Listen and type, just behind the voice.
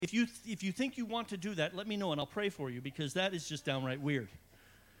if you think you want to do that, let me know and I'll pray for you, because that is just downright weird.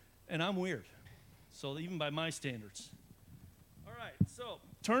 And I'm weird. So even by my standards. All right, so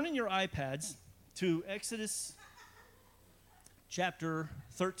turn in your iPads to Exodus chapter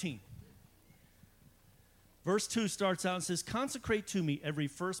 13. Verse 2 starts out and says, "Consecrate to me every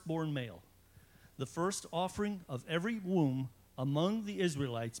firstborn male. The first offering of every womb among the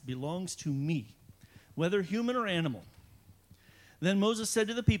Israelites belongs to me, whether human or animal." Then Moses said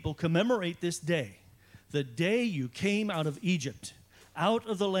to the people, "Commemorate this day, the day you came out of Egypt, out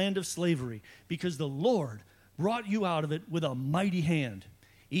of the land of slavery, because the Lord brought you out of it with a mighty hand.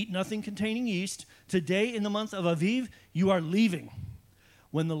 Eat nothing containing yeast. Today in the month of Aviv you are leaving.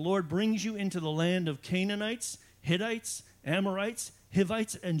 When the Lord brings you into the land of Canaanites, Hittites, Amorites,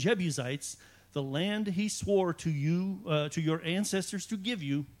 Hivites, and Jebusites, the land he swore to you, to your ancestors to give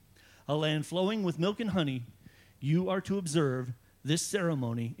you, a land flowing with milk and honey, you are to observe this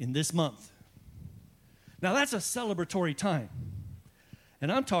ceremony in this month." Now that's a celebratory time.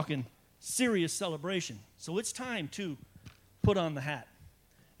 And I'm talking serious celebration. So it's time to put on the hat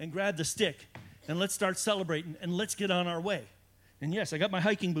and grab the stick and let's start celebrating and let's get on our way. And yes, I got my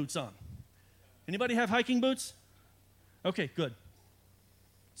hiking boots on. Anybody have hiking boots? Okay, good.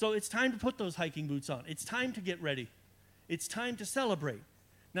 So it's time to put those hiking boots on. It's time to get ready. It's time to celebrate.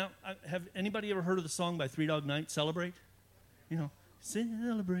 Now, have anybody ever heard of the song by Three Dog Night, Celebrate? You know,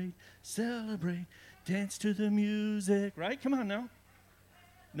 celebrate, celebrate, dance to the music, right? Come on now.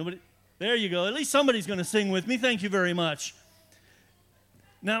 Nobody? There you go. At least somebody's going to sing with me. Thank you very much.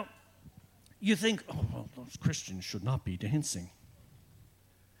 Now, you think, oh, well, those Christians should not be dancing.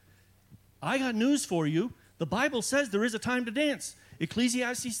 I got news for you. The Bible says there is a time to dance.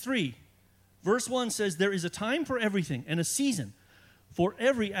 Ecclesiastes 3, verse 1 says, "There is a time for everything and a season for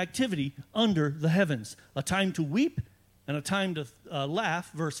every activity under the heavens. A time to weep and a time to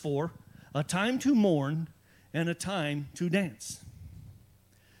laugh," verse 4, "a time to mourn and a time to dance."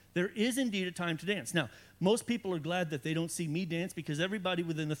 There is indeed a time to dance. Now, most people are glad that they don't see me dance, because everybody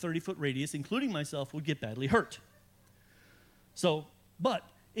within a 30-foot radius, including myself, would get badly hurt. So, but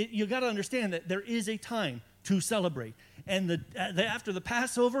you got to understand that there is a time to celebrate. And after the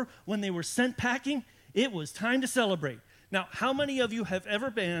Passover, when they were sent packing, it was time to celebrate. Now, how many of you have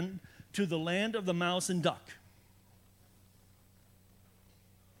ever been to the land of the mouse and duck?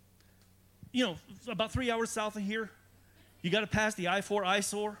 You know, about 3 hours south of here. You got to pass the I-4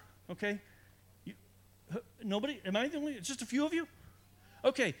 eyesore, okay? Nobody? Am I the only? Just a few of you?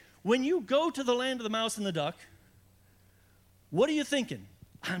 Okay, when you go to the land of the mouse and the duck, what are you thinking?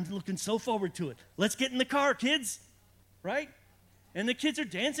 I'm looking so forward to it. Let's get in the car, kids, right? And the kids are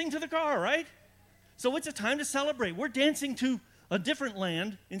dancing to the car, right? So it's a time to celebrate. We're dancing to a different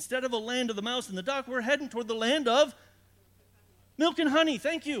land. Instead of a land of the mouse and the duck, we're heading toward the land of milk and honey.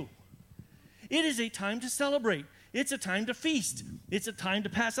 Thank you. It is a time to celebrate. It's a time to feast. It's a time to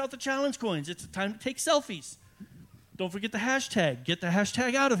pass out the challenge coins. It's a time to take selfies. Don't forget the hashtag. Get the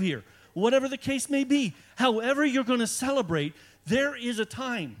hashtag out of here. Whatever the case may be. However you're going to celebrate, there is a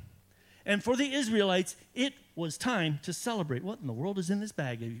time. And for the Israelites, it was time to celebrate. What in the world is in this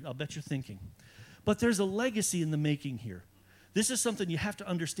bag? I'll bet you're thinking. But there's a legacy in the making here. This is something you have to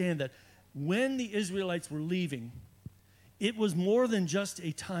understand, that when the Israelites were leaving, it was more than just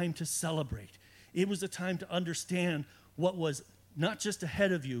a time to celebrate. It was a time to understand what was not just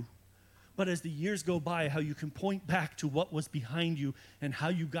ahead of you, but as the years go by, how you can point back to what was behind you and how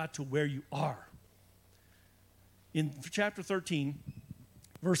you got to where you are. In chapter 13,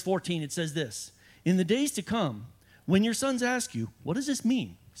 verse 14, it says this: "In the days to come, when your sons ask you, 'What does this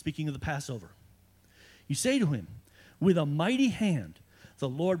mean?' Speaking of the Passover, you say to him, 'With a mighty hand the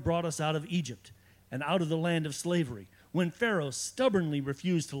Lord brought us out of Egypt and out of the land of slavery, when Pharaoh stubbornly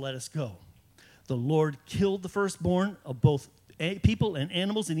refused to let us go. The Lord killed the firstborn of both people and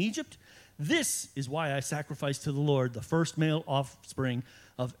animals in Egypt. This is why I sacrifice to the Lord the first male offspring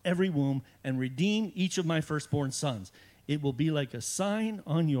of every womb and redeem each of my firstborn sons. It will be like a sign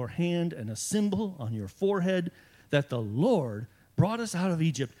on your hand and a symbol on your forehead that the Lord brought us out of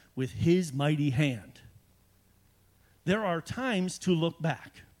Egypt with his mighty hand.'" There are times to look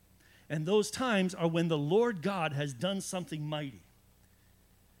back, and those times are when the Lord God has done something mighty.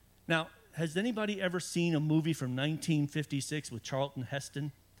 Now, has anybody ever seen a movie from 1956 with Charlton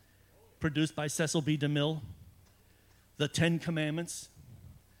Heston, produced by Cecil B. DeMille, The Ten Commandments?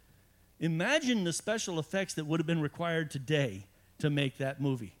 Imagine the special effects that would have been required today to make that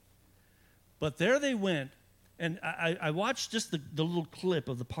movie. But there they went, and I watched just the little clip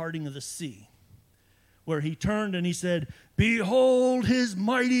of the parting of the sea, where he turned and he said, "Behold his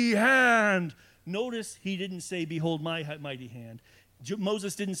mighty hand." Notice he didn't say, "Behold my mighty hand."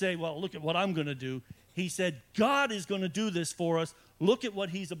 Moses didn't say, well, look at what I'm going to do. He said, God is going to do this for us. Look at what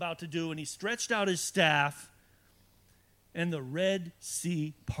he's about to do. And he stretched out his staff, and the Red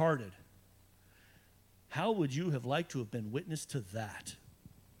Sea parted. How would you have liked to have been witness to that?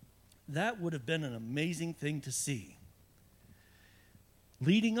 That would have been an amazing thing to see.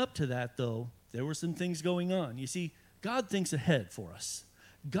 Leading up to that, though, there were some things going on. You see, God thinks ahead for us.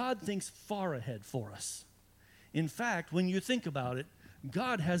 God thinks far ahead for us. In fact, when you think about it,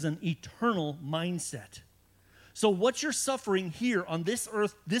 God has an eternal mindset. So what you're suffering here on this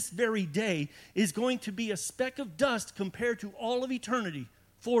earth this very day is going to be a speck of dust compared to all of eternity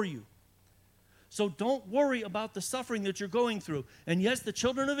for you. So don't worry about the suffering that you're going through. And yes, the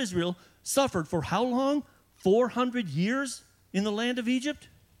children of Israel suffered for how long? 400 years in the land of Egypt?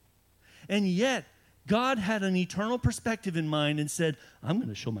 And yet, God had an eternal perspective in mind and said, I'm going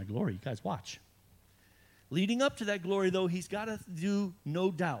to show my glory. You guys watch. Leading up to that glory, though, he's got to do no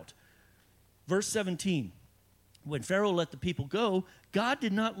doubt. Verse 17, when Pharaoh let the people go, God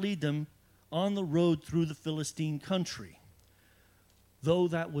did not lead them on the road through the Philistine country, though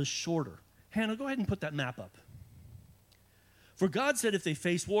that was shorter. Hannah, go ahead and put that map up. For God said if they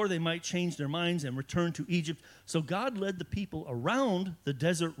face war, they might change their minds and return to Egypt. So God led the people around the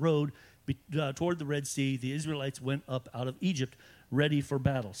desert road toward the Red Sea. The Israelites went up out of Egypt ready for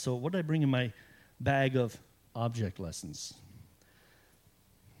battle. So what did I bring in my bag of object lessons?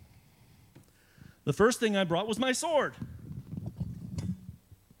 The first thing I brought was my sword.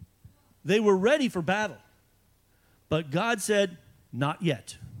 They were ready for battle. But God said, not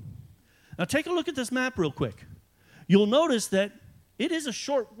yet. Now take a look at this map real quick. You'll notice that it is a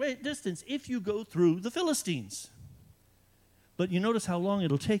short distance if you go through the Philistines. But you notice how long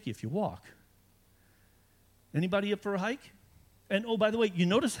it'll take you if you walk. Anybody up for a hike? And oh, by the way, you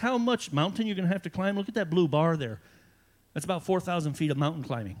notice how much mountain you're going to have to climb? Look at that blue bar there. That's about 4,000 feet of mountain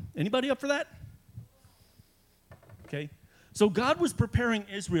climbing. Anybody up for that? Okay. So God was preparing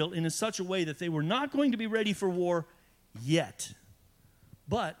Israel in such a way that they were not going to be ready for war yet.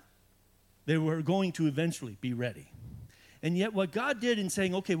 But they were going to eventually be ready. And yet what God did in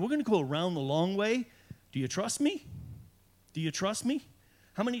saying, okay, we're going to go around the long way. Do you trust me? Do you trust me?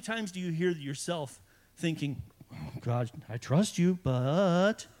 How many times do you hear yourself thinking, oh, God, I trust you,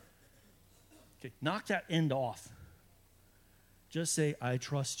 but... Okay, knock that end off. Just say, I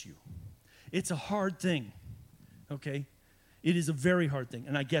trust you. It's a hard thing, okay? It is a very hard thing,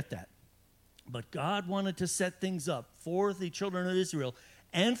 and I get that. But God wanted to set things up for the children of Israel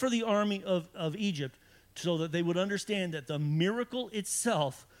and for the army of Egypt so that they would understand that the miracle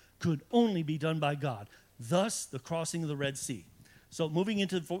itself could only be done by God. Thus, the crossing of the Red Sea. So moving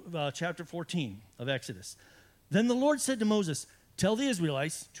into chapter 14 of Exodus. Then the Lord said to Moses, tell the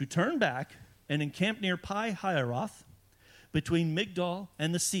Israelites to turn back and encamp near Pi-Hahiroth between Migdol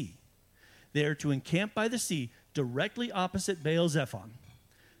and the sea. They are to encamp by the sea directly opposite Baal-Zephon.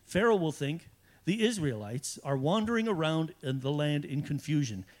 Pharaoh will think the Israelites are wandering around in the land in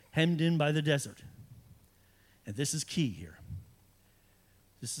confusion, hemmed in by the desert. And this is key here.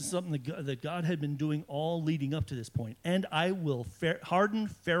 This is something that God had been doing all leading up to this point. And I will harden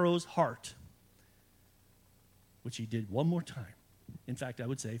Pharaoh's heart, which he did one more time. In fact, I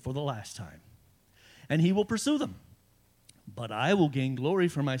would say for the last time. And he will pursue them. But I will gain glory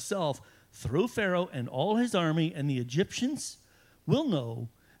for myself through Pharaoh and all his army, and the Egyptians will know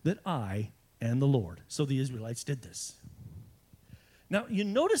that I am the Lord. So the Israelites did this. Now, you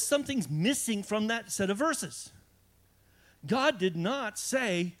notice something's missing from that set of verses. God did not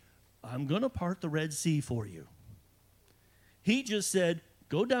say, I'm going to part the Red Sea for you. He just said,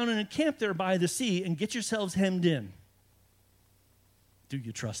 go down and encamp there by the sea and get yourselves hemmed in. Do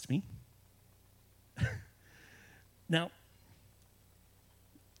you trust me? Now,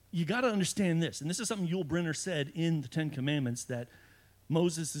 you got to understand this, and this is something Yul Brynner said in the Ten Commandments, that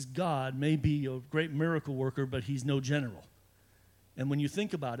Moses' God may be a great miracle worker, but he's no general. And when you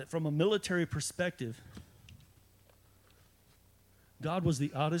think about it, from a military perspective, God was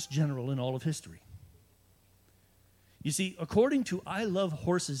the oddest general in all of history. You see, according to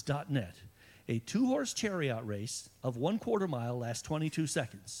ilovehorses.net, a 2-horse chariot race of 1/4 mile lasts 22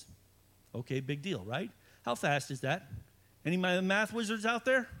 seconds. Okay, big deal, right? How fast is that? Any of my math wizards out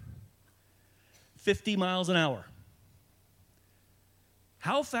there? 50 miles an hour.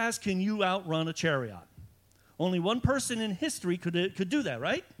 How fast can you outrun a chariot? Only one person in history could do that,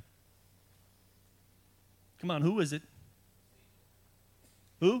 right? Come on, who is it?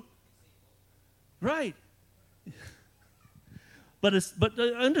 Who? Right. But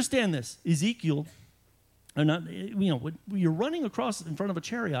understand this. Ezekiel, when you're running across in front of a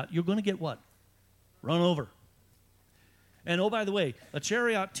chariot, you're going to get what? Run over. And oh, by the way, a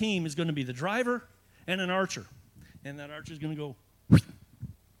chariot team is going to be the driver and an archer. And that archer is going to go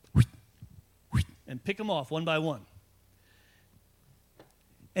and pick them off one by one.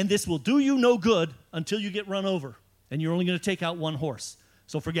 And this will do you no good until you get run over. And you're only going to take out one horse.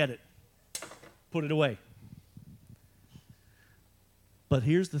 So forget it. Put it away. But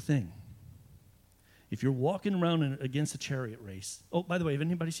here's the thing. If you're walking around against a chariot race. Oh, by the way, have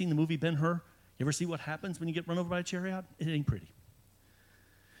anybody seen the movie Ben-Hur? You ever see what happens when you get run over by a chariot? It ain't pretty.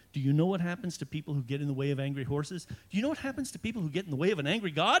 Do you know what happens to people who get in the way of angry horses? Do you know what happens to people who get in the way of an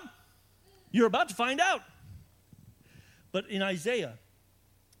angry God? You're about to find out. But in Isaiah,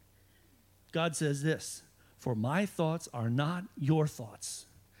 God says this, "For my thoughts are not your thoughts,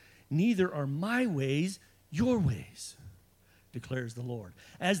 neither are my ways your ways, declares the Lord.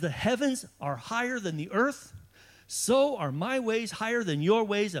 As the heavens are higher than the earth, so are my ways higher than your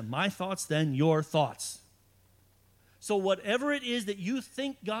ways, and my thoughts than your thoughts." So whatever it is that you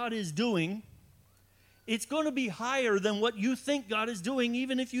think God is doing, it's going to be higher than what you think God is doing,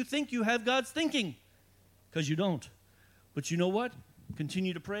 even if you think you have God's thinking, because you don't. But you know what?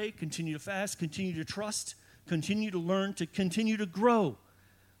 Continue to pray, continue to fast, continue to trust, continue to learn, to continue to grow.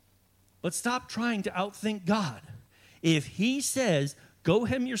 But stop trying to outthink God. If he says, go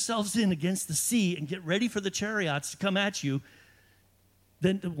hem yourselves in against the sea and get ready for the chariots to come at you,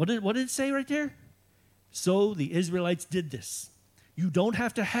 then what did it say right there? So the Israelites did this. You don't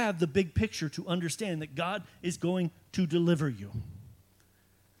have to have the big picture to understand that God is going to deliver you.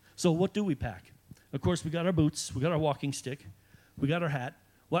 So what do we pack? Of course, we got our boots, we got our walking stick, we got our hat.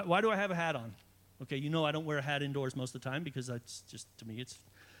 Why do I have a hat on? Okay, you know I don't wear a hat indoors most of the time because it's just, to me,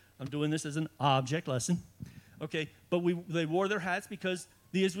 I'm doing this as an object lesson. Okay, but they wore their hats because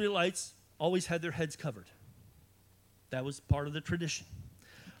the Israelites always had their heads covered. That was part of the tradition.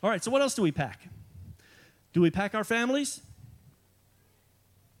 All right, so what else do we pack? Do we pack our families?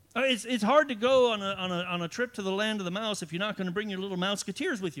 It's hard to go on a trip to the land of the mouse if you're not going to bring your little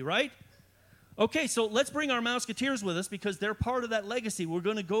Mouseketeers with you, right? Okay, so let's bring our Mouseketeers with us because they're part of that legacy. We're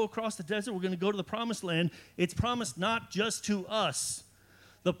going to go across the desert. We're going to go to the promised land. It's promised not just to us.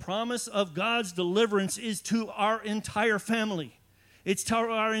 The promise of God's deliverance is to our entire family. It's to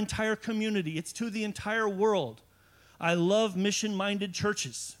our entire community. It's to the entire world. I love mission-minded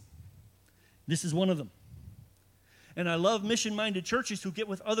churches. This is one of them. And I love mission-minded churches who get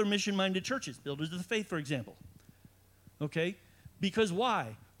with other mission-minded churches. Builders of the Faith, for example. Okay? Because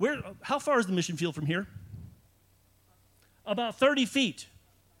why? How far is the mission field from here? About 30 feet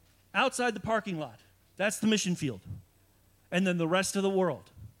outside the parking lot. That's the mission field. And then the rest of the world.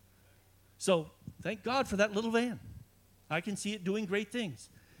 So thank God for that little van. I can see it doing great things.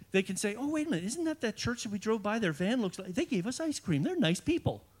 They can say, oh, wait a minute, isn't that church that we drove by? Their van looks like, they gave us ice cream. They're nice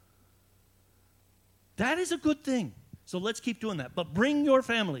people. That is a good thing. So let's keep doing that. But bring your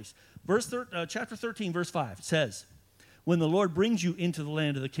families. Chapter 13, verse 5 says, when the Lord brings you into the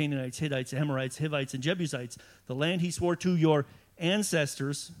land of the Canaanites, Hittites, Amorites, Hivites, and Jebusites, the land he swore to your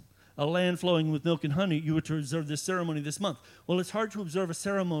ancestors, a land flowing with milk and honey, you are to observe this ceremony this month. Well, it's hard to observe a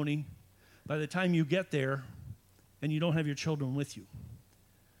ceremony by the time you get there and you don't have your children with you.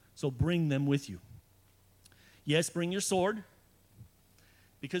 So bring them with you. Yes, bring your sword,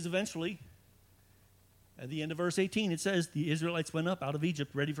 because eventually, at the end of verse 18, it says the Israelites went up out of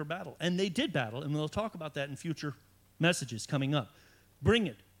Egypt ready for battle. And they did battle, and we'll talk about that in future messages coming up. Bring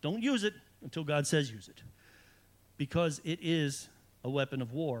it. Don't use it until God says use it, because it is a weapon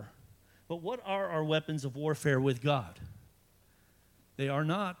of war. But what are our weapons of warfare with God? They are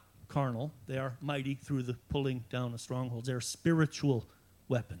not carnal. They are mighty through the pulling down of strongholds. They are spiritual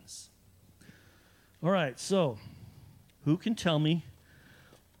weapons. All right, so who can tell me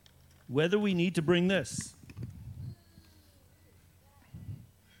whether we need to bring this?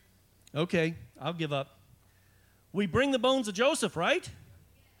 Okay, I'll give up. We bring the bones of Joseph, right?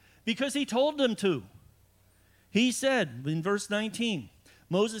 Because he told them to. He said in verse 19,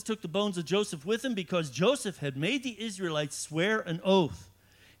 Moses took the bones of Joseph with him because Joseph had made the Israelites swear an oath.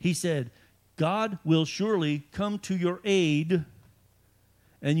 He said, God will surely come to your aid,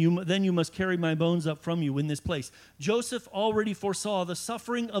 and then you must carry my bones up from you in this place. Joseph already foresaw the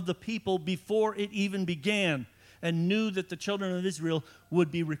suffering of the people before it even began, and knew that the children of Israel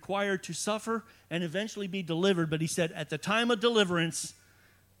would be required to suffer and eventually be delivered. But he said, at the time of deliverance,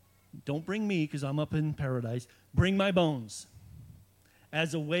 don't bring me because I'm up in paradise. Bring my bones,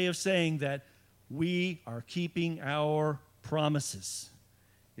 as a way of saying that we are keeping our promises.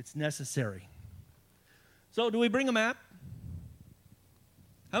 It's necessary. So do we bring a map?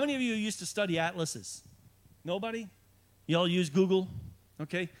 How many of you used to study atlases? Nobody? You all use Google?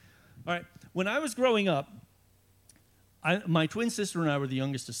 Okay. All right. When I was growing up, My twin sister and I were the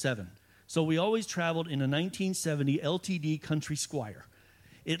youngest of 7. So we always traveled in a 1970 LTD Country Squire.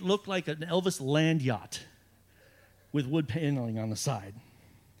 It looked like an Elvis land yacht with wood paneling on the side.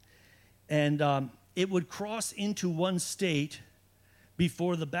 And it would cross into one state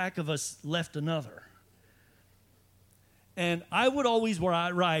before the back of us left another. And I would always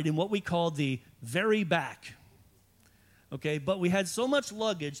ride in what we called the very back. Okay, but we had so much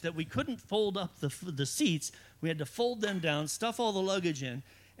luggage that we couldn't fold up the seats. We had to fold them down, stuff all the luggage in,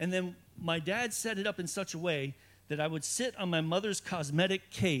 and then my dad set it up in such a way that I would sit on my mother's cosmetic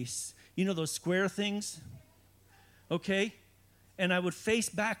case, you know those square things? Okay? And I would face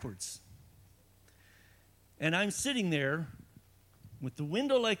backwards. And I'm sitting there with the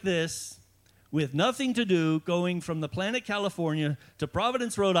window like this, with nothing to do, going from the planet California to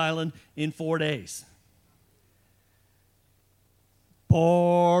Providence, Rhode Island in 4 days.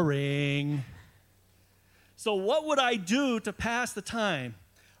 Boring. So what would I do to pass the time?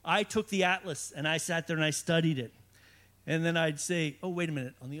 I took the atlas and I sat there and I studied it. And then I'd say, oh, wait a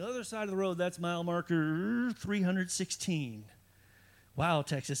minute. On the other side of the road, that's mile marker 316. Wow,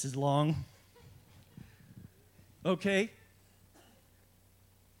 Texas is long. Okay?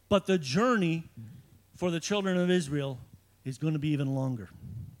 But the journey for the children of Israel is going to be even longer.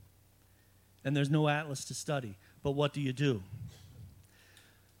 And there's no atlas to study. But what do you do?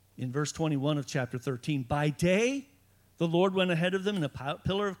 In verse 21 of chapter 13, by day the Lord went ahead of them in a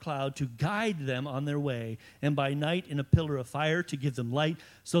pillar of cloud to guide them on their way, and by night in a pillar of fire to give them light,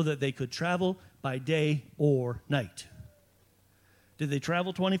 so that they could travel by day or night. Did they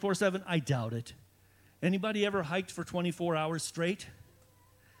travel 24/7? I doubt it. Anybody ever hiked for 24 hours straight?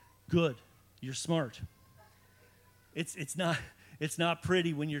 Good. You're smart. It's not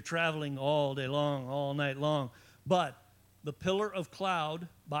pretty when you're traveling all day long, all night long. But the pillar of cloud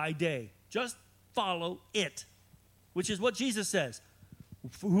by day, just follow it, which is what Jesus says.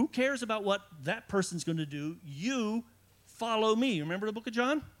 Who cares about what that person's going to do? You follow me. Remember the book of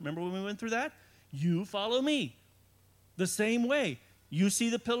John? Remember when we went through that? You follow me. The same way. You see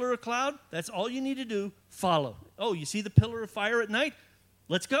the pillar of cloud? That's all you need to do. Follow. Oh, you see the pillar of fire at night?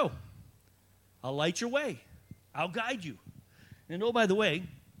 Let's go. I'll light your way. I'll guide you. And oh, by the way,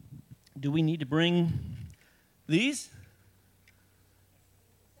 do we need to bring these?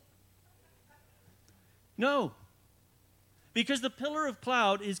 No. Because the pillar of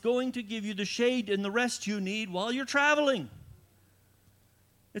cloud is going to give you the shade and the rest you need while you're traveling.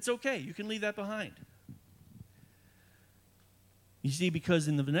 It's okay. You can leave that behind. You see, because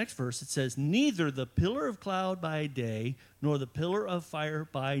in the next verse it says, neither the pillar of cloud by day nor the pillar of fire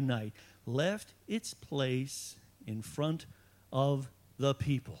by night left its place in front of the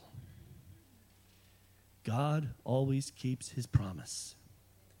people. God always keeps his promise.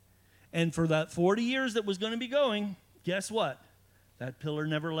 And for that 40 years that was going to be going, guess what? That pillar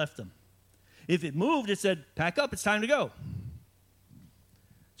never left them. If it moved, it said, pack up, it's time to go.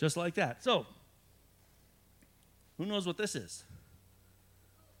 Just like that. So, who knows what this is?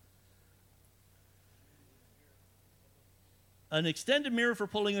 An extended mirror for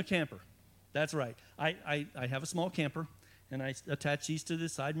pulling a camper. That's right. I have a small camper, and I attach these to the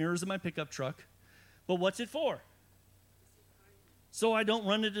side mirrors of my pickup truck. But what's it for? So I don't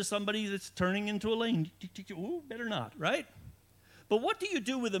run into somebody that's turning into a lane. Ooh, better not, right? But what do you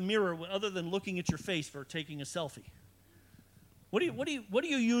do with a mirror other than looking at your face for taking a selfie? What do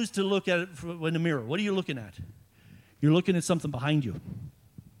you use to look at it in a mirror? What are you looking at? You're looking at something behind you.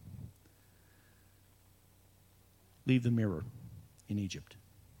 Leave the mirror in Egypt.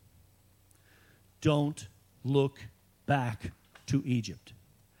 Don't look back to Egypt.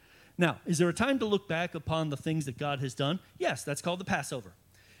 Now, is there a time to look back upon the things that God has done? Yes, that's called the Passover.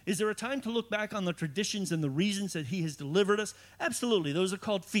 Is there a time to look back on the traditions and the reasons that he has delivered us? Absolutely. Those are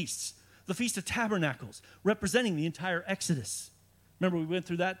called feasts. The Feast of Tabernacles, representing the entire Exodus. Remember, we went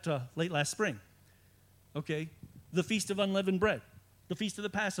through that late last spring. Okay? The Feast of Unleavened Bread. The Feast of the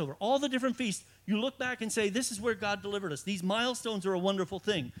Passover. All the different feasts. You look back and say, this is where God delivered us. These milestones are a wonderful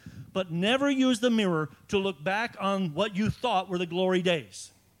thing. But never use the mirror to look back on what you thought were the glory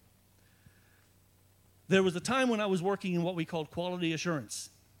days. There was a time when I was working in what we called quality assurance,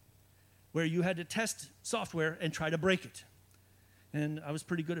 where you had to test software and try to break it. And I was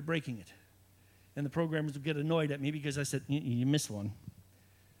pretty good at breaking it. And the programmers would get annoyed at me because I said, you missed one.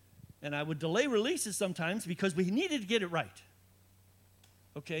 And I would delay releases sometimes because we needed to get it right.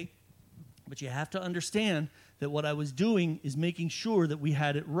 Okay? But you have to understand that what I was doing is making sure that we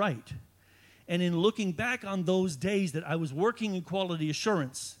had it right. And in looking back on those days that I was working in quality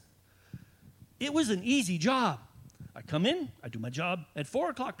assurance, it was an easy job. I come in, I do my job. At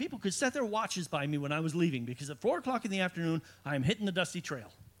 4 o'clock, people could set their watches by me when I was leaving because at 4 o'clock in the afternoon, I'm hitting the dusty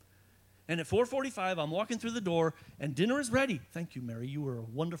trail. And at 4:45, I'm walking through the door, and dinner is ready. Thank you, Mary. You were a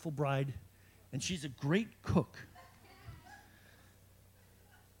wonderful bride, and she's a great cook.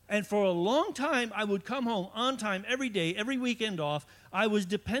 And for a long time, I would come home on time every day, every weekend off. I was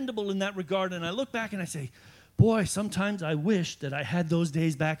dependable in that regard, and I look back and I say, boy, sometimes I wish that I had those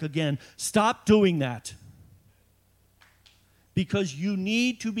days back again. Stop doing that. Because you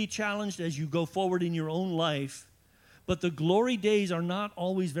need to be challenged as you go forward in your own life. But the glory days are not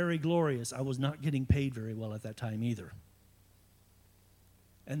always very glorious. I was not getting paid very well at that time either.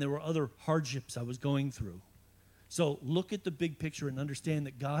 And there were other hardships I was going through. So look at the big picture and understand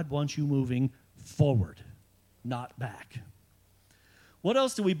that God wants you moving forward, not back. What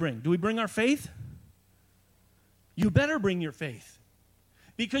else do we bring? Do we bring our faith? You better bring your faith.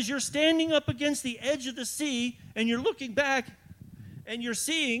 Because you're standing up against the edge of the sea and you're looking back and you're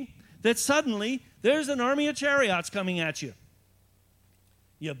seeing that suddenly there's an army of chariots coming at you.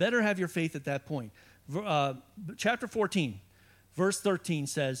 You better have your faith at that point. Chapter 14, verse 13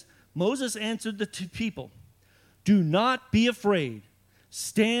 says, Moses answered the people, do not be afraid.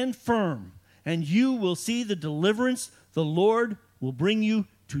 Stand firm, and you will see the deliverance the Lord will bring you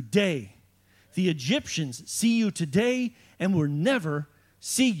today. The Egyptians see you today and will never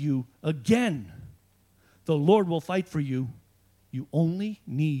see you again. The Lord will fight for you. You only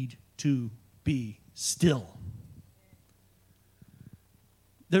need to be still.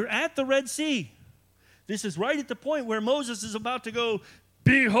 They're at the Red Sea. This is right at the point where Moses is about to go,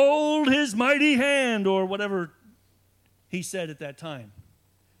 behold his mighty hand, or whatever he said at that time.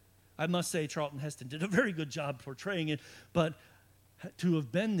 I must say Charlton Heston did a very good job portraying it, but to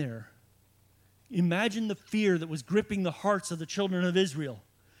have been there, imagine the fear that was gripping the hearts of the children of Israel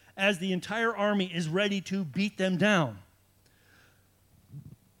as the entire army is ready to beat them down.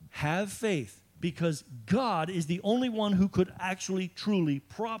 Have faith, because God is the only one who could actually, truly,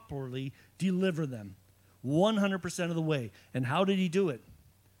 properly deliver them 100% of the way. And how did he do it?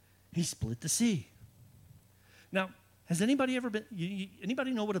 He split the sea. Now, has anybody ever been,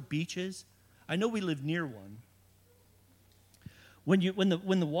 anybody know what a beach is? I know we live near one.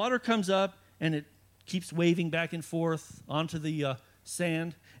 When the water comes up and it keeps waving back and forth onto the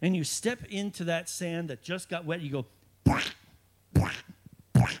sand, and you step into that sand that just got wet, you go, "Bwah, bwah,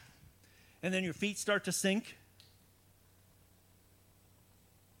 bwah," and then your feet start to sink.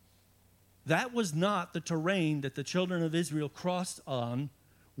 That was not the terrain that the children of Israel crossed on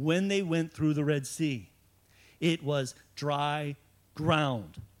when they went through the Red Sea. It was dry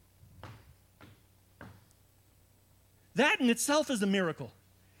ground. That in itself is a miracle.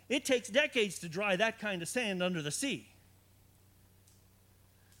 It takes decades to dry that kind of sand under the sea.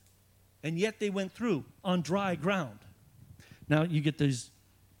 And yet they went through on dry ground. Now you get these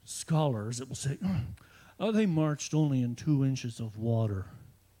scholars that will say, oh, they marched only in 2 inches of water.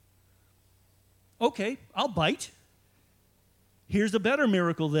 Okay, I'll bite. Here's a better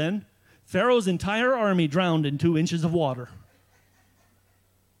miracle then. Pharaoh's entire army drowned in 2 inches of water.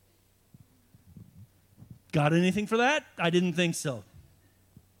 Got anything for that? I didn't think so.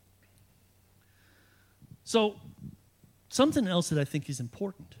 So, something else that I think is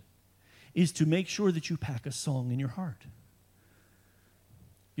important is to make sure that you pack a song in your heart.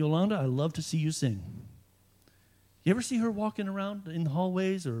 Yolanda, I love to see you sing. You ever see her walking around in the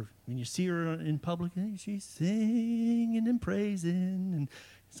hallways, or when you see her in public, she's singing and praising, and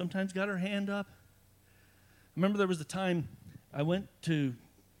sometimes got her hand up. I remember there was a time I went to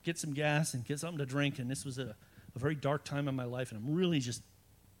get some gas and get something to drink, and this was a very dark time in my life, and I'm really just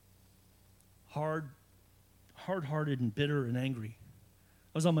hard-hearted and bitter and angry.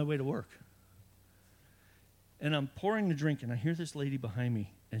 I was on my way to work. And I'm pouring the drink, and I hear this lady behind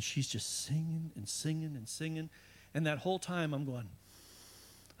me, and she's just singing and singing and singing. And that whole time I'm going,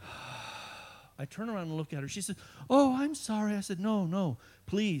 I turn around and look at her. She said, oh, I'm sorry. I said, no,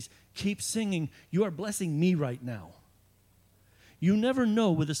 please keep singing. You are blessing me right now. You never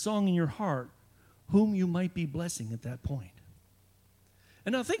know with a song in your heart whom you might be blessing at that point.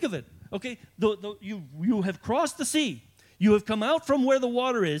 And now think of it, okay? You have crossed the sea. You have come out from where the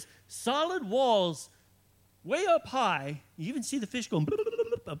water is, solid walls way up high. You even see the fish going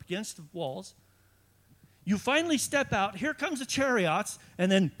up against the walls. You finally step out. Here comes the chariots,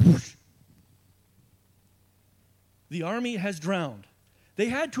 and then whoosh, the army has drowned. They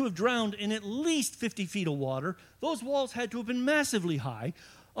had to have drowned in at least 50 feet of water. Those walls had to have been massively high.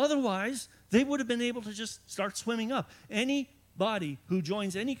 Otherwise, they would have been able to just start swimming up. Anybody who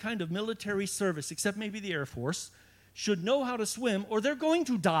joins any kind of military service, except maybe the Air Force, should know how to swim, or they're going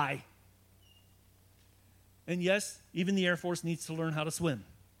to die. And yes, even the Air Force needs to learn how to swim.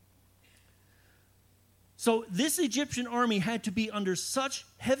 So this Egyptian army had to be under such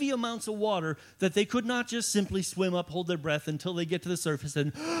heavy amounts of water that they could not just simply swim up, hold their breath until they get to the surface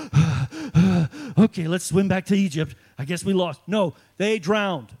and, okay, let's swim back to Egypt. I guess we lost. No, they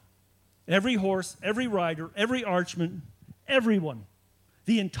drowned. Every horse, every rider, every archman, everyone,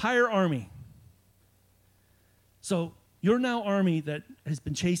 the entire army. So your now army that has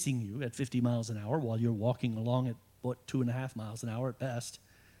been chasing you at 50 miles an hour while you're walking along at, 2.5 miles an hour at best.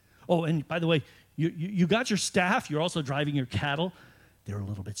 Oh, and by the way, you got your staff. You're also driving your cattle. They're a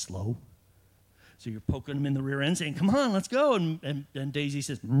little bit slow. So you're poking them in the rear end saying, come on, let's go. And Daisy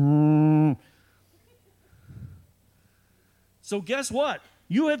says, mm. So guess what?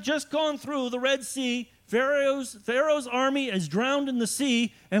 You have just gone through the Red Sea. Pharaoh's army is drowned in the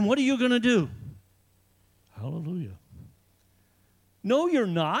sea. And what are you going to do? Hallelujah. No, you're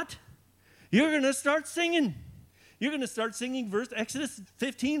not. You're going to start singing. You're going to start singing Exodus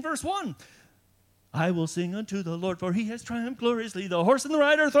 15, verse 1. I will sing unto the Lord, for he has triumphed gloriously. The horse and the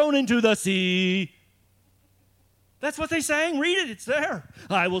rider thrown into the sea. That's what they sang. Read it. It's there.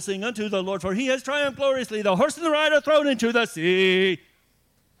 I will sing unto the Lord, for he has triumphed gloriously. The horse and the rider thrown into the sea.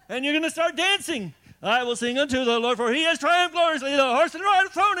 And you're going to start dancing. I will sing unto the Lord, for he has triumphed gloriously. The horse and the rider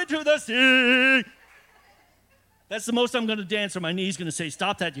thrown into the sea. That's the most I'm going to dance, or my knee's going to say,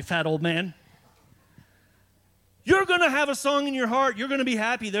 stop that, you fat old man. You're going to have a song in your heart. You're going to be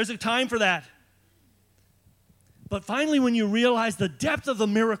happy. There's a time for that. But finally, when you realize the depth of the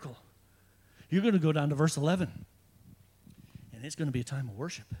miracle, you're going to go down to verse 11. And it's going to be a time of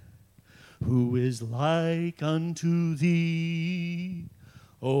worship. Who is like unto thee,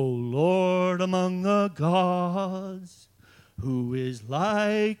 O Lord, among the gods? Who is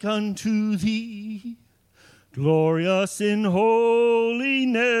like unto thee, glorious in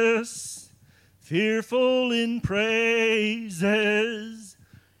holiness, fearful in praises,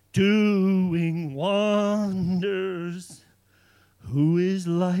 doing wonders? Who is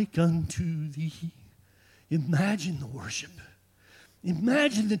like unto thee? Imagine the worship.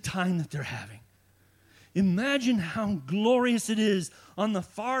 Imagine the time that they're having. Imagine how glorious it is on the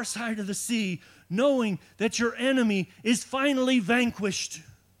far side of the sea, knowing that your enemy is finally vanquished.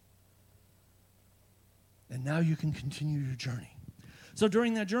 And now you can continue your journey. So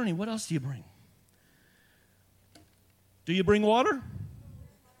during that journey, what else do you bring? Do you bring water?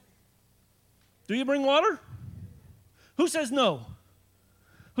 Do you bring water? Who says no?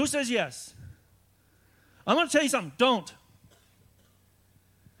 Who says yes? I'm going to tell you something. Don't.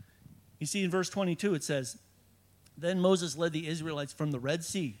 You see, in verse 22, it says, Then Moses led the Israelites from the Red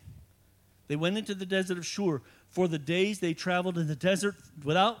Sea. They went into the desert of Shur. For the days they traveled in the desert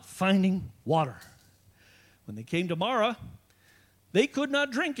without finding water. When they came to Marah, they could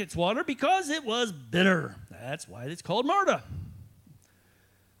not drink its water because it was bitter. That's why it's called Marah.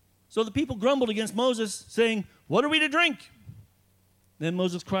 So the people grumbled against Moses, saying, What are we to drink? Then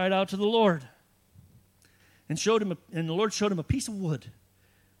Moses cried out to the Lord, and the Lord showed him a piece of wood,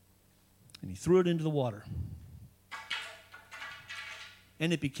 and he threw it into the water,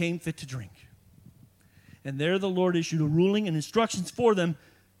 and it became fit to drink. And there the Lord issued a ruling and instructions for them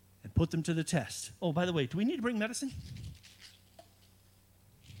and put them to the test. Oh, by the way, do we need to bring medicine?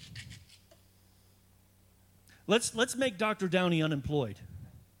 Let's make Dr. Downey unemployed.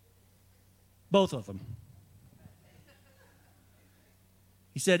 Both of them.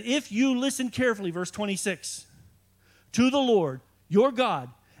 He said, if you listen carefully, verse 26, to the Lord, your God,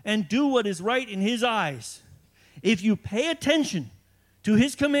 and do what is right in his eyes, if you pay attention to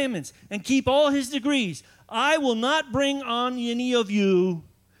his commandments and keep all his decrees, I will not bring on any of you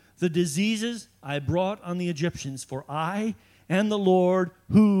the diseases I brought on the Egyptians, for I am the Lord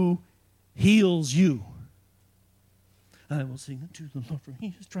who heals you. I will sing unto the Lord, for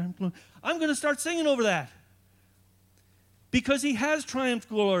he has triumphed. I'm going to start singing over that. Because he has triumphed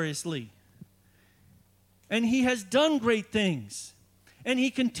gloriously. And he has done great things. And he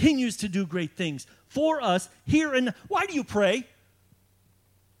continues to do great things for us here and now. Why do you pray?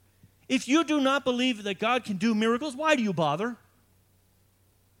 If you do not believe that God can do miracles, why do you bother?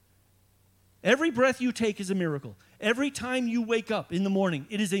 Every breath you take is a miracle. Every time you wake up in the morning,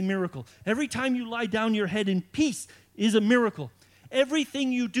 it is a miracle. Every time you lie down your head in peace is a miracle.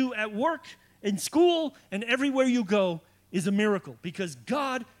 Everything you do at work, in school, and everywhere you go is a miracle because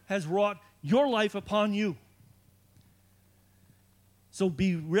God has wrought your life upon you. So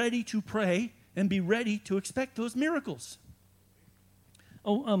be ready to pray and be ready to expect those miracles.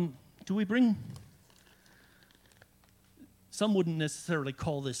 Do we bring... Some wouldn't necessarily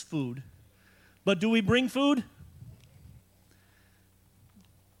call this food, but do we bring food?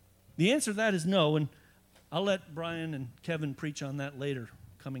 The answer to that is no, and I'll let Brian and Kevin preach on that later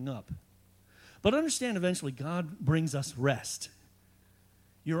coming up. But understand eventually God brings us rest.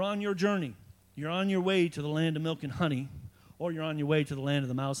 You're on your journey. You're on your way to the land of milk and honey, or you're on your way to the land of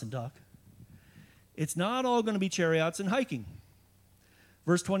the mouse and duck. It's not all going to be chariots and hiking.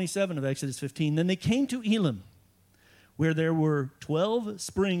 Verse 27 of Exodus 15, then they came to Elim, where there were 12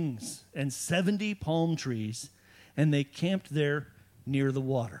 springs and 70 palm trees, and they camped there near the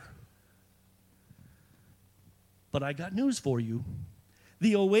water. But I got news for you.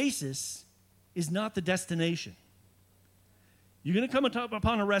 The oasis is not the destination. You're going to come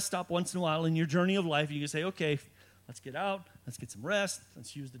upon a rest stop once in a while in your journey of life. You can say, okay, let's get out. Let's get some rest.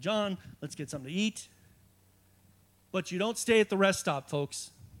 Let's use the John. Let's get something to eat. But you don't stay at the rest stop, folks.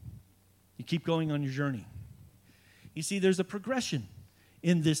 You keep going on your journey. You see, there's a progression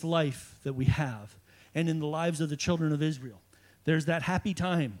in this life that we have and in the lives of the children of Israel. There's that happy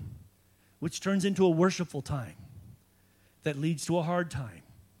time, which turns into a worshipful time that leads to a hard time.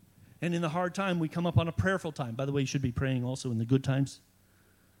 And in the hard time, we come up on a prayerful time. By the way, you should be praying also in the good times.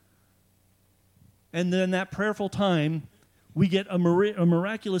 And then that prayerful time, we get a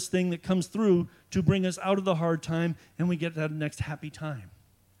miraculous thing that comes through to bring us out of the hard time, and we get that next happy time.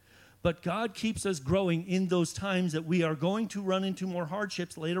 But God keeps us growing in those times that we are going to run into more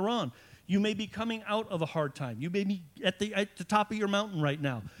hardships later on. You may be coming out of a hard time. You may be at the top of your mountain right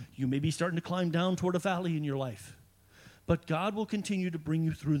now. You may be starting to climb down toward a valley in your life. But God will continue to bring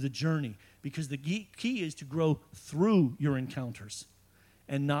you through the journey, because the key is to grow through your encounters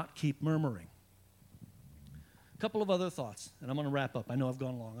and not keep murmuring. A couple of other thoughts, and I'm going to wrap up. I know I've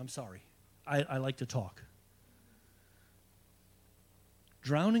gone long. I'm sorry. I like to talk.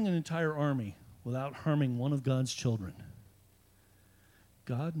 Drowning an entire army without harming one of God's children.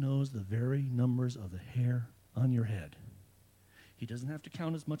 God knows the very numbers of the hair on your head. He doesn't have to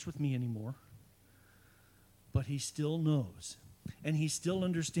count as much with me anymore. But he still knows, and he still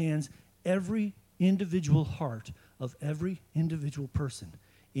understands every individual heart of every individual person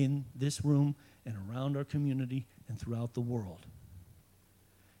in this room and around our community and throughout the world.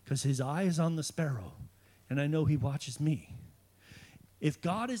 Because his eye is on the sparrow, and I know he watches me. If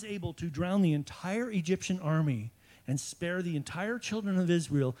God is able to drown the entire Egyptian army and spare the entire children of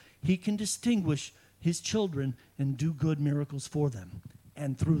Israel, he can distinguish his children and do good miracles for them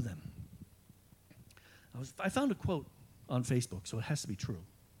and through them. I found a quote on Facebook, so it has to be true.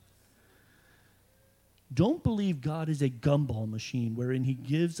 Don't believe God is a gumball machine wherein he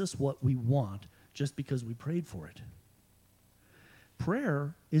gives us what we want just because we prayed for it.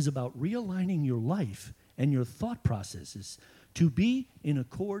 Prayer is about realigning your life and your thought processes to be in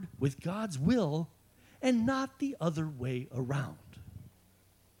accord with God's will and not the other way around.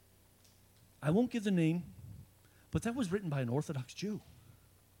 I won't give the name, but that was written by an Orthodox Jew.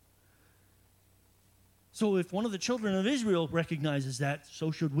 So if one of the children of Israel recognizes that,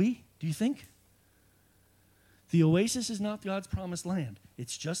 so should we, do you think? The oasis is not God's promised land.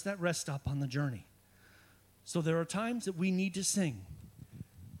 It's just that rest stop on the journey. So there are times that we need to sing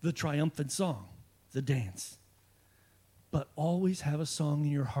the triumphant song, the dance. But always have a song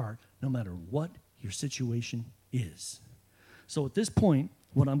in your heart, no matter what your situation is. So at this point,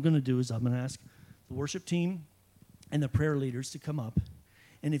 what I'm going to do is I'm going to ask the worship team and the prayer leaders to come up.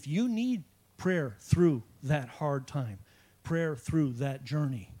 And if you need prayer through that hard time, prayer through that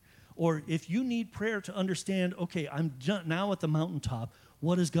journey, or if you need prayer to understand, okay, I'm now at the mountaintop,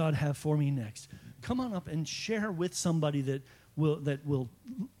 what does God have for me next? Come on up and share with somebody that will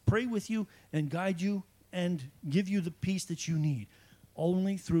pray with you and guide you and give you the peace that you need,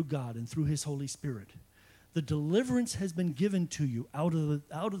 only through God and through his Holy Spirit. The deliverance has been given to you out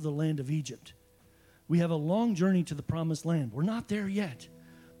of the land of Egypt. We have a long journey to the promised land. We're not there yet.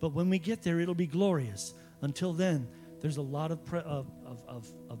 But when we get there, it'll be glorious. Until then, there's a lot of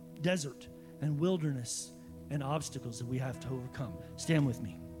desert and wilderness and obstacles that we have to overcome. Stand with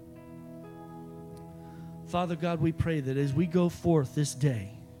me. Father God, we pray that as we go forth this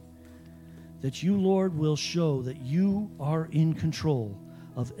day, that you, Lord, will show that you are in control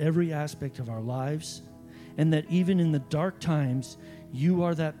of every aspect of our lives, and that even in the dark times, you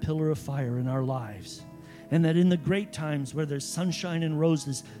are that pillar of fire in our lives. And that in the great times where there's sunshine and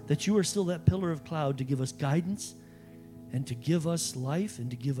roses, that you are still that pillar of cloud to give us guidance and to give us life and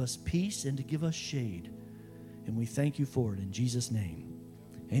to give us peace and to give us shade. And we thank you for it in Jesus' name.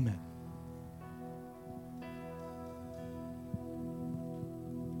 Amen.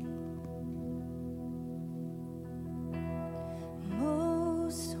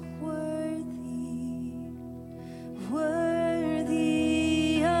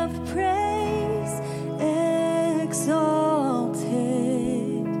 Exalted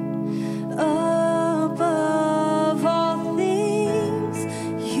above.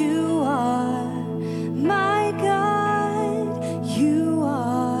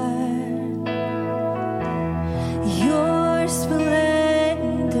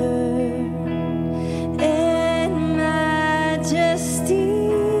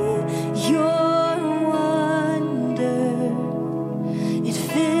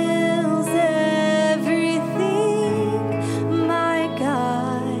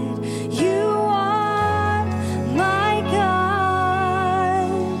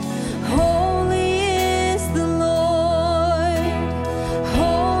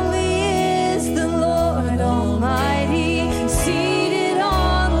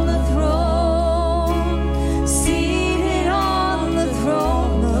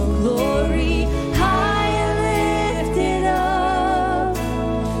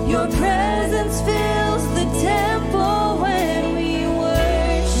 Your presence fills the temple when we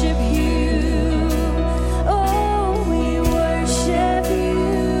worship you. Oh, we worship you.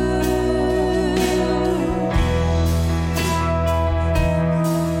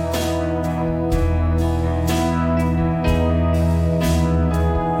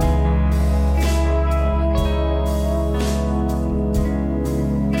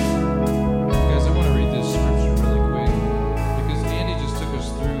 Guys, I want to read this scripture really quick because Andy just took us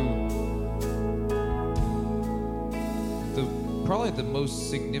through probably the most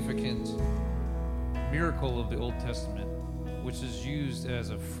significant miracle of the Old Testament, which is used as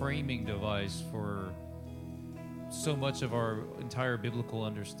a framing device for so much of our entire biblical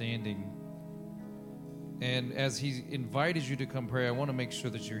understanding. And as he invited you to come pray, I want to make sure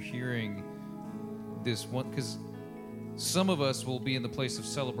that you're hearing this one, because some of us will be in the place of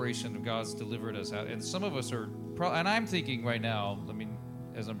celebration of God's delivered us out, and some of us are and I'm thinking right now, I mean,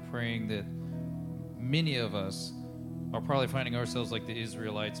 as I'm praying, that many of us are probably finding ourselves like the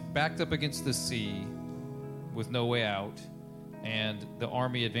Israelites, backed up against the sea with no way out, and the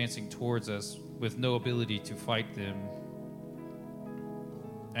army advancing towards us with no ability to fight them,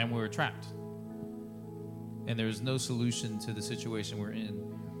 and we're trapped. And there's no solution to the situation we're in.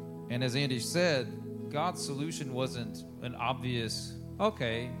 And as Andy said, God's solution wasn't an obvious,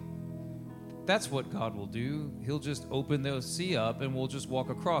 okay, that's what God will do. He'll just open the sea up and we'll just walk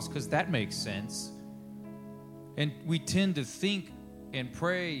across, because that makes sense. And we tend to think and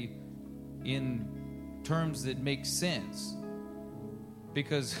pray in terms that make sense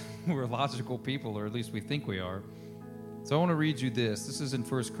because we're logical people, or at least we think we are. So I want to read you this. This is in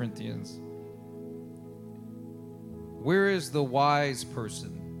 1 Corinthians. Where is the wise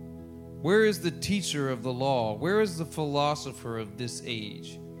person? Where is the teacher of the law? Where is the philosopher of this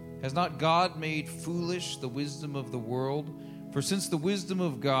age? Has not God made foolish the wisdom of the world? For since the wisdom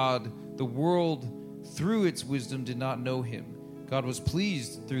of God, the world through its wisdom did not know him. God was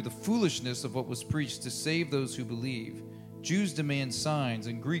pleased through the foolishness of what was preached to save those who believe. Jews demand signs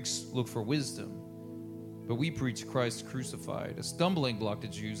and Greeks look for wisdom. But we preach Christ crucified, a stumbling block to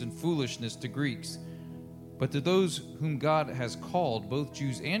Jews and foolishness to Greeks. But to those whom God has called, both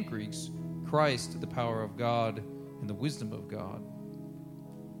Jews and Greeks, Christ, the power of God and the wisdom of God.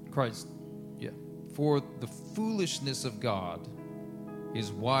 Christ, for the foolishness of God is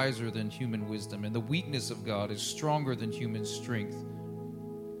wiser than human wisdom, and the weakness of God is stronger than human strength.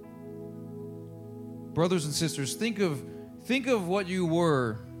 Brothers and sisters, think of what you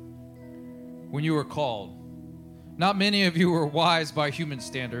were when you were called. Not many of you were wise by human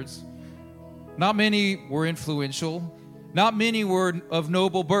standards. Not many were influential. Not many were of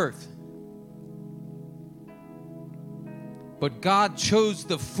noble birth. But God chose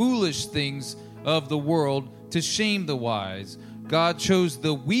the foolish things of the world to shame the wise. God chose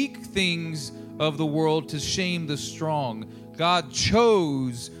the weak things of the world to shame the strong. God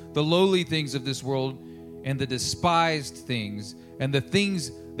chose the lowly things of this world and the despised things and the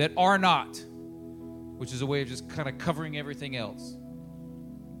things that are not, which is a way of just kind of covering everything else.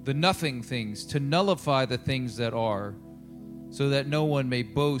 The nothing things, to nullify the things that are, so that no one may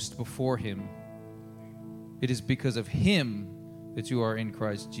boast before him. It is because of him that you are in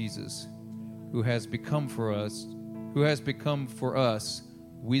Christ Jesus, who has become for us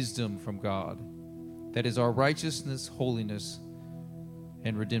wisdom from God. That is our righteousness, holiness,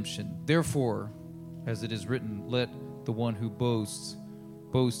 and redemption. Therefore, as it is written, let the one who boasts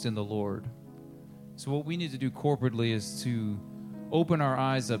boast in the Lord. So what we need to do corporately is to open our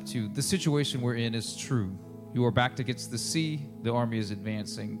eyes up to the situation we're in is true. You are backed against the sea. The army is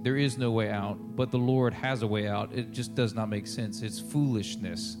advancing. There is no way out, but the Lord has a way out. It just does not make sense. It's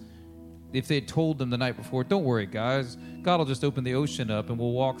foolishness. If they had told them the night before, don't worry, guys, God will just open the ocean up and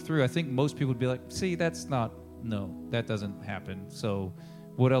we'll walk through, I think most people would be like, see, that doesn't happen. So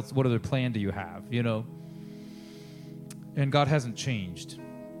what else, what other plan do you have, And God hasn't changed.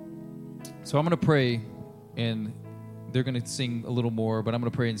 So I'm going to pray, and they're going to sing a little more, but I'm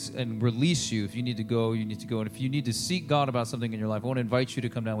going to pray and release you. If you need to go, you need to go. And if you need to seek God about something in your life, I want to invite you to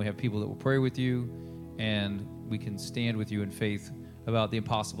come down. We have people that will pray with you, and we can stand with you in faith about the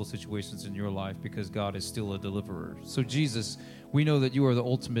impossible situations in your life, because God is still a deliverer. So Jesus, we know that you are the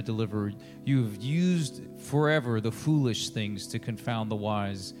ultimate deliverer. You've used forever the foolish things to confound the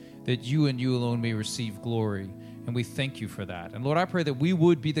wise, that you and you alone may receive glory. And we thank you for that. And Lord, I pray that we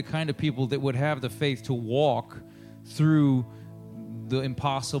would be the kind of people that would have the faith to walk through the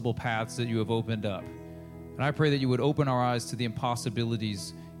impossible paths that you have opened up. And I pray that you would open our eyes to the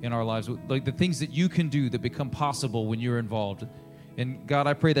impossibilities in our lives, like the things that you can do that become possible when you're involved. And God,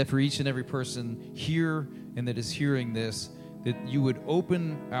 I pray that for each and every person here and that is hearing this, that you would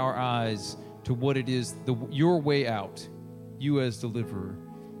open our eyes to what it is, your way out, you as deliverer.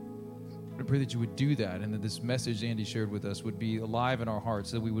 I pray that you would do that, and that this message Andy shared with us would be alive in our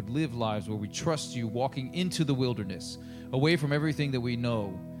hearts, that we would live lives where we trust you, walking into the wilderness, away from everything that we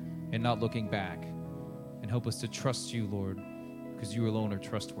know and not looking back. And help us to trust you, Lord, because you alone are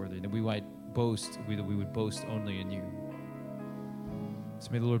trustworthy, that we might boast, that we would boast only in you. So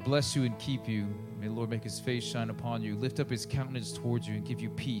may the Lord bless you and keep you. May the Lord make his face shine upon you, lift up his countenance towards you, and give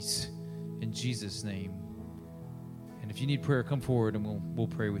you peace in Jesus' name. And if you need prayer, come forward and we'll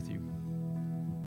pray with you.